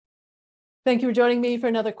Thank you for joining me for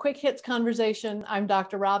another Quick Hits conversation. I'm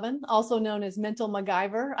Dr. Robin, also known as Mental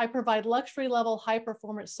MacGyver. I provide luxury level high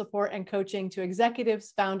performance support and coaching to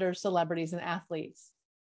executives, founders, celebrities, and athletes.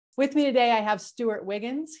 With me today, I have Stuart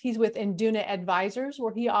Wiggins. He's with Induna Advisors,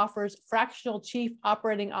 where he offers fractional chief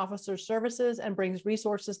operating officer services and brings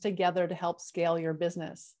resources together to help scale your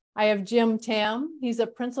business. I have Jim Tam. He's a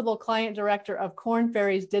principal client director of Korn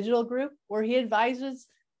Ferry's Digital Group, where he advises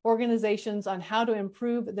organizations on how to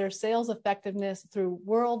improve their sales effectiveness through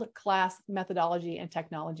world-class methodology and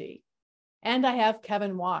technology. And I have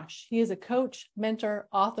Kevin Wash. He is a coach, mentor,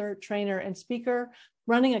 author, trainer, and speaker,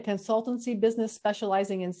 running a consultancy business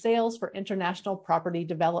specializing in sales for international property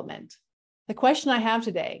development. The question I have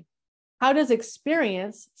today, how does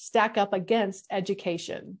experience stack up against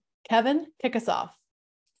education? Kevin, kick us off.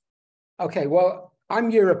 Okay, well, I'm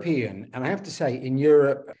European, and I have to say, in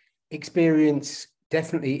Europe, experience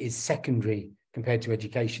definitely is secondary compared to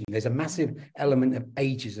education. There's a massive element of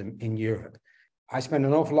ageism in Europe. I spend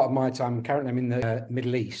an awful lot of my time, currently I'm in the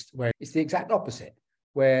Middle East, where it's the exact opposite,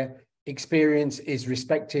 where experience is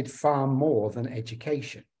respected far more than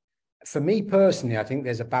education. For me personally, I think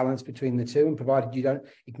there's a balance between the two, and provided you don't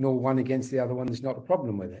ignore one against the other one, there's not a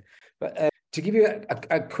problem with it. But to give you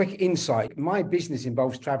a quick insight, my business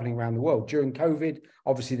involves traveling around the world. During COVID,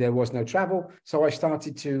 obviously there was no travel, so I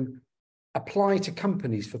started to apply to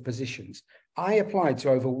companies for positions. I applied to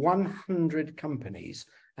over 100 companies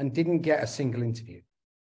and didn't get a single interview.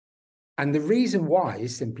 And the reason why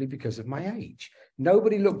is simply because of my age.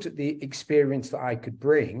 Nobody looked at the experience that I could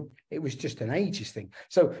bring. It was just an ageist thing.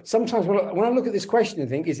 So sometimes when I look at this question, I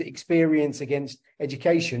think, is it experience against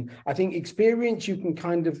education? I think experience you can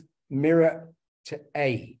kind of mirror to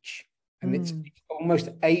age. And it's almost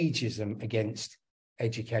ageism against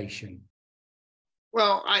education.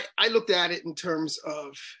 Well, I looked at it in terms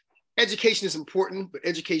of education is important, but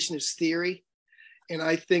education is theory. And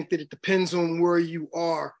I think that it depends on where you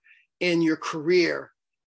are in your career,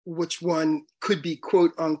 which one could be,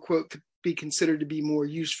 quote unquote, could be considered to be more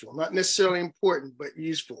useful. Not necessarily important, but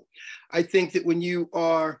useful. I think that when you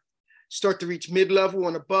start to reach mid-level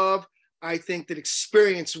and above, I think that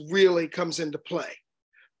experience really comes into play.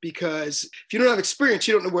 Because if you don't have experience,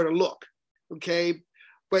 you don't know where to look, okay?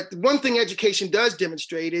 But one thing education does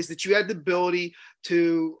demonstrate is that you have the ability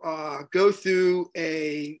to go through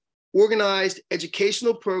a organized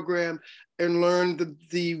educational program and learn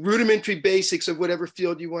the rudimentary basics of whatever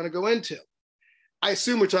field you want to go into. I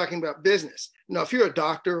assume we're talking about business. Now, if you're a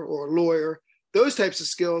doctor or a lawyer, those types of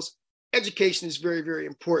skills, education is very, very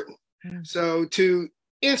important. So to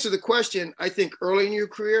answer the question, I think early in your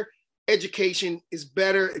career, education is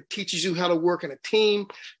better. It teaches you how to work in a team,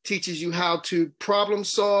 teaches you how to problem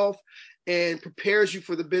solve, and prepares you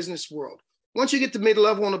for the business world. Once you get to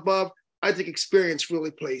mid-level and above, I think experience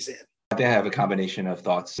really plays in. I think I have a combination of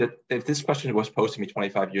thoughts. If this question was posed to me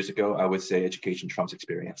 25 years ago, I would say education trumps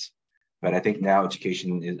experience. But I think now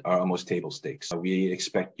education are almost table stakes. So we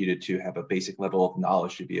expect you to have a basic level of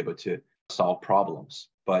knowledge to be able to solve problems,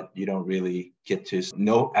 but you don't really get to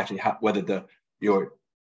know actually whether your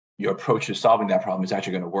approach to solving that problem is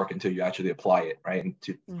actually going to work until you actually apply it, right? And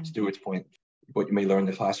to Stuart's point, what you may learn in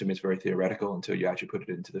the classroom is very theoretical until you actually put it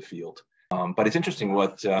into the field. But it's interesting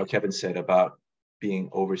what Kevin said about being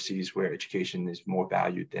overseas where education is more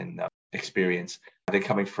valued than experience. I think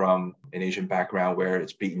coming from an Asian background where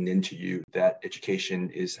it's beaten into you that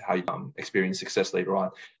education is how you experience success later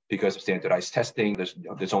on because of standardized testing.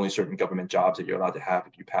 There's only certain government jobs that you're allowed to have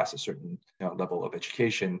if you pass a certain level of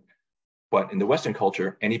education. But in the Western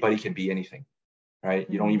culture, anybody can be anything, right?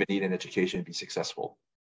 You don't even need an education to be successful.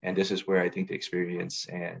 And this is where I think the experience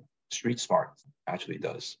and street smart actually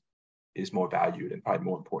is more valued and probably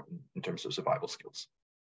more important in terms of survival skills.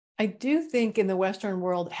 I do think in the Western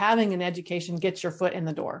world, having an education gets your foot in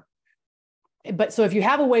the door. But so if you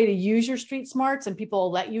have a way to use your street smarts and people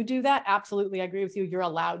will let you do that, absolutely, I agree with you, you're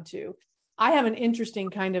allowed to. I have an interesting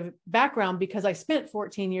kind of background because I spent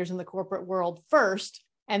 14 years in the corporate world first,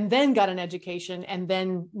 and then got an education and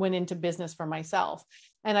then went into business for myself.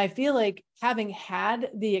 And I feel like having had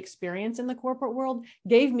the experience in the corporate world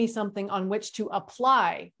gave me something on which to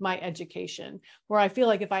apply my education, where I feel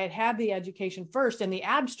like if I had had the education first in the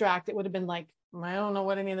abstract, it would have been like, I don't know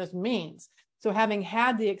what any of this means. So having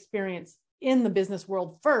had the experience in the business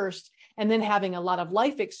world first, and then having a lot of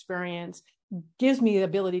life experience gives me the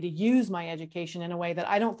ability to use my education in a way that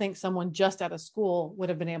I don't think someone just out of school would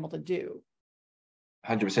have been able to do.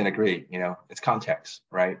 100% agree. It's context,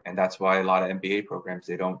 right? And that's why a lot of MBA programs,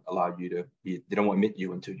 they don't allow you they don't admit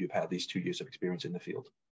you until you've had at least 2 years of experience in the field.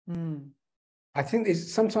 I think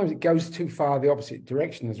sometimes it goes too far the opposite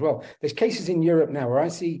direction as well. There's cases in Europe now where I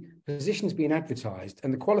see positions being advertised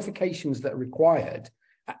and the qualifications that are required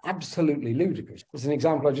are absolutely ludicrous. There's an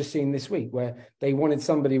example I've just seen this week where they wanted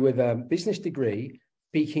somebody with a business degree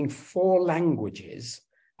speaking 4 languages,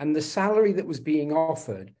 and the salary that was being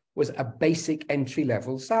offered was a basic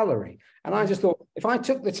entry-level salary. And I just thought, if I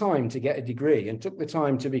took the time to get a degree and took the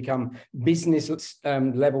time to become business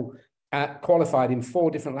level qualified in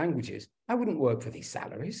 4 different languages, I wouldn't work for these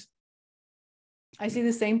salaries. I see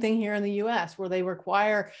the same thing here in the US, where they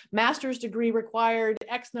require master's degree required,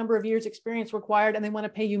 X number of years experience required, and they want to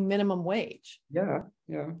pay you minimum wage. Yeah.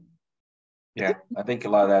 Yeah, I think a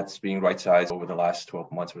lot of that's being right-sized over the last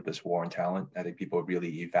 12 months with this war on talent. I think people are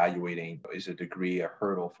really evaluating, is a degree a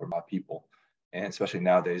hurdle for a lot of people? And especially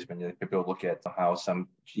nowadays, when people look at how some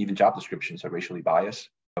even job descriptions are racially biased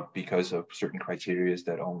because of certain criteria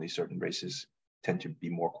that only certain races tend to be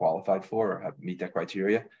more qualified for or meet that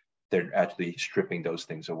criteria, they're actually stripping those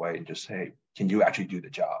things away and just say, hey, can you actually do the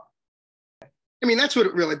job? I mean, that's what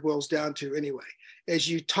it really boils down to anyway. As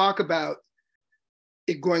you talk about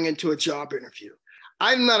it going into a job interview,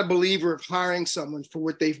 I'm not a believer of hiring someone for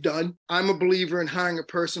what they've done. I'm a believer in hiring a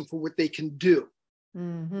person for what they can do.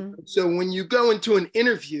 Mm-hmm. So when you go into an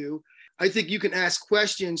interview, I think you can ask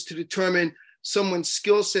questions to determine someone's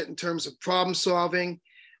skill set in terms of problem solving,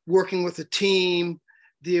 working with a team,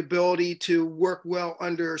 the ability to work well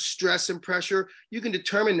under stress and pressure. You can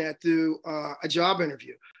determine that through a job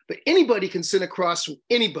interview. But anybody can sit across from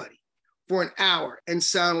anybody for an hour and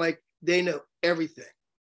sound like they know everything.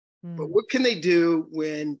 But what can they do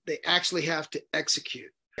when they actually have to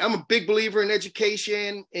execute? I'm a big believer in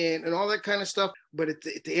education and all that kind of stuff. But at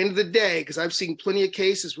the end of the day, because I've seen plenty of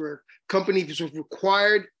cases where companies have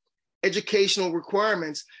required educational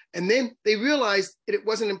requirements, and then they realized that it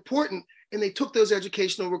wasn't important, and they took those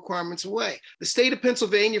educational requirements away. The state of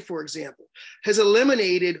Pennsylvania, for example, has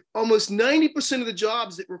eliminated almost 90% of the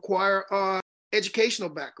jobs that require educational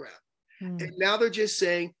background. And now they're just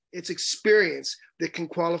saying it's experience that can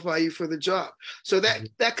qualify you for the job. So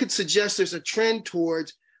that could suggest there's a trend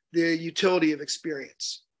towards the utility of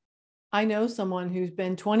experience. I know someone who's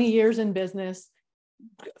been 20 years in business,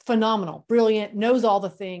 phenomenal, brilliant, knows all the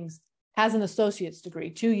things, has an associate's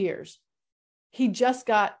degree, 2 years. He just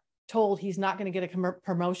got told he's not going to get a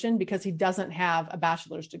promotion because he doesn't have a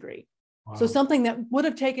bachelor's degree. Wow. So something that would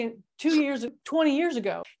have taken 2 years, 20 years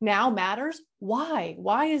ago now matters. Why?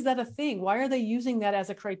 Why is that a thing? Why are they using that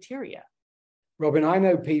as a criteria? Robin, I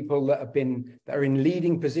know people that are in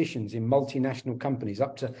leading positions in multinational companies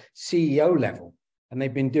up to CEO level, and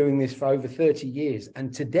they've been doing this for over 30 years.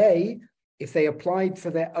 And today, if they applied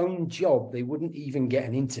for their own job, they wouldn't even get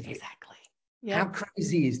an interview. Exactly. Yep. How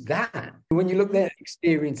crazy is that? When you look at their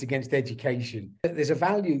experience against education, there's a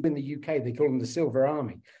value in the UK, they call them the Silver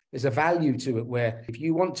Army. There's a value to it where if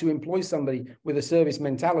you want to employ somebody with a service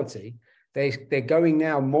mentality, they're going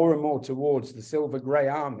now more and more towards the Silver Grey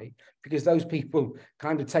Army, because those people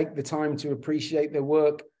kind of take the time to appreciate their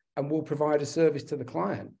work and will provide a service to the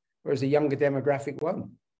client, whereas a younger demographic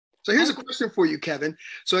won't. So here's a question for you, Kevin.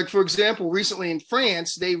 So like, for example, recently in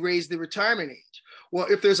France, they raised the retirement age. Well,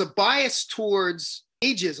 if there's a bias towards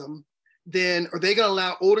ageism, then are they going to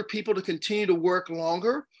allow older people to continue to work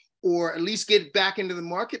longer, or at least get back into the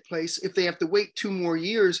marketplace if they have to wait 2 more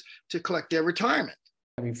years to collect their retirement?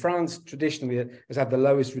 I mean, France traditionally has had the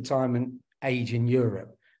lowest retirement age in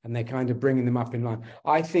Europe, and they're kind of bringing them up in line.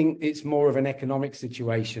 I think it's more of an economic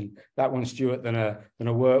situation, that one, Stuart, than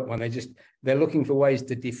a work one. They're looking for ways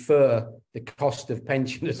to defer the cost of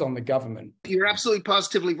pensioners on the government. You're absolutely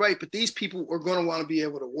positively right, but these people are going to want to be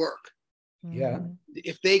able to work. Yeah.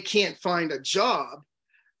 If they can't find a job,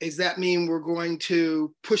 does that mean we're going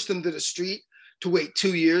to push them to the street to wait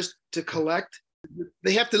 2 years to collect?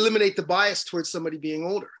 They have to eliminate the bias towards somebody being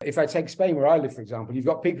older. If I take Spain, where I live, for example, you've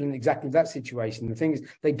got people in exactly that situation. The thing is,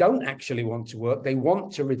 they don't actually want to work. They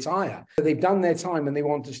want to retire. They've done their time and they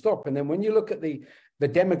want to stop. And then when you look at the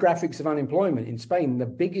demographics of unemployment in Spain, the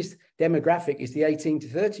biggest demographic is the 18 to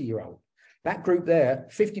 30-year-old. That group there,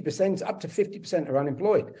 50%, up to 50% are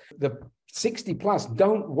unemployed. The 60 plus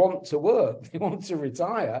don't want to work. They want to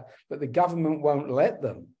retire, but the government won't let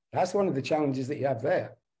them. That's one of the challenges that you have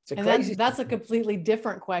there. And that's a completely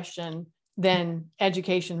different question than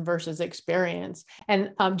education versus experience. And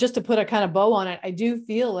just to put a kind of bow on it, I do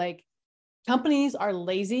feel like companies are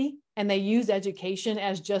lazy and they use education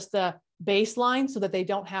as just a baseline so that they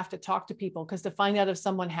don't have to talk to people, because to find out if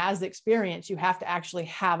someone has the experience, you have to actually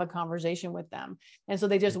have a conversation with them. And so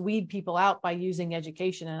they just weed people out by using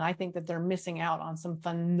education. And I think that they're missing out on some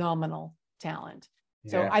phenomenal talent.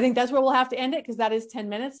 So I think that's where we'll have to end it, because that is 10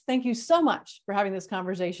 minutes. Thank you so much for having this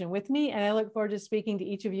conversation with me. And I look forward to speaking to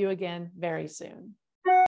each of you again very soon.